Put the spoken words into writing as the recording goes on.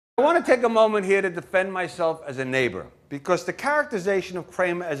I want to take a moment here to defend myself as a neighbor, because the characterization of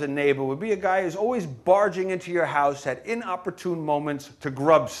Kramer as a neighbor would be a guy who's always barging into your house at inopportune moments to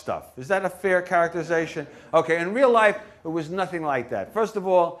grub stuff. Is that a fair characterization? Okay, in real life, it was nothing like that. First of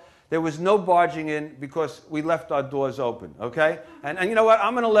all, there was no barging in because we left our doors open, okay? And you know what?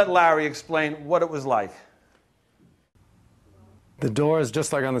 I'm going to let Larry explain what it was like. The doors,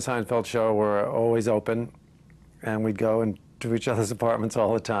 just like on the Seinfeld show, were always open, and we'd go into each other's apartments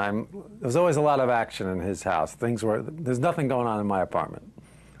all the time. There was always a lot of action in his house. There's nothing going on in my apartment.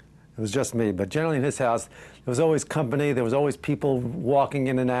 It was just me, but generally in his house, there was always company, there was always people walking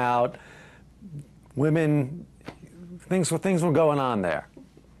in and out, women, things were going on there.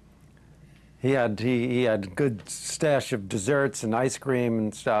 He had good stash of desserts and ice cream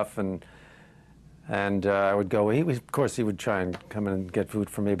and stuff, and I would go. Of course, he would try and come in and get food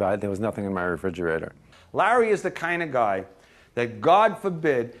for me, but there was nothing in my refrigerator. Larry is the kind of guy that, God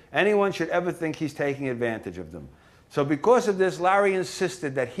forbid, anyone should ever think he's taking advantage of them. So because of this, Larry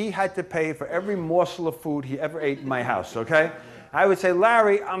insisted that he had to pay for every morsel of food he ever ate in my house, okay? I would say,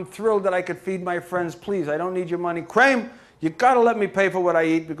 Larry, I'm thrilled that I could feed my friends. Please, I don't need your money. Kramer, you got to let me pay for what I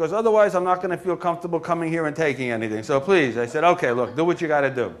eat, because otherwise I'm not going to feel comfortable coming here and taking anything. So please, I said, okay, look, do what you got to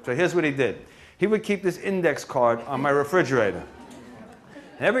do. So here's what he did. He would keep this index card on my refrigerator.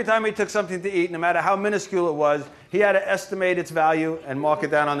 And every time he took something to eat, no matter how minuscule it was, he had to estimate its value and mark it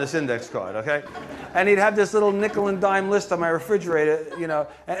down on this index card, okay? And he'd have this little nickel and dime list on my refrigerator, you know,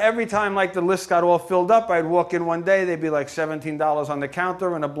 and every time like the list got all filled up, I'd walk in one day, there'd be like $17 on the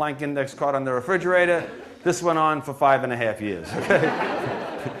counter and a blank index card on the refrigerator. This went on for 5.5 years, okay?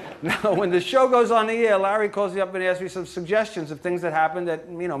 Now, when the show goes on the air, Larry calls me up and asks me some suggestions of things that happened that,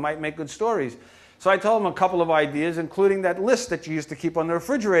 you know, might make good stories. So I told him a couple of ideas, including that list that you used to keep on the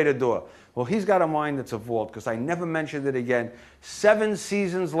refrigerator door. Well, he's got a mind that's a vault, because I never mentioned it again. 7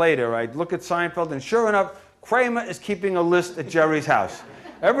 seasons later, I look at Seinfeld, and sure enough, Kramer is keeping a list at Jerry's house.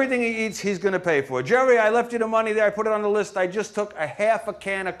 Everything he eats, he's going to pay for. Jerry, I left you the money there. I put it on the list. I just took a half a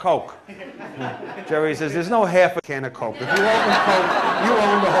can of Coke. Jerry says, there's no half a can of Coke. If you own Coke, you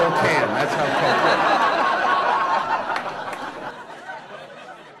own the whole can. That's how Coke works.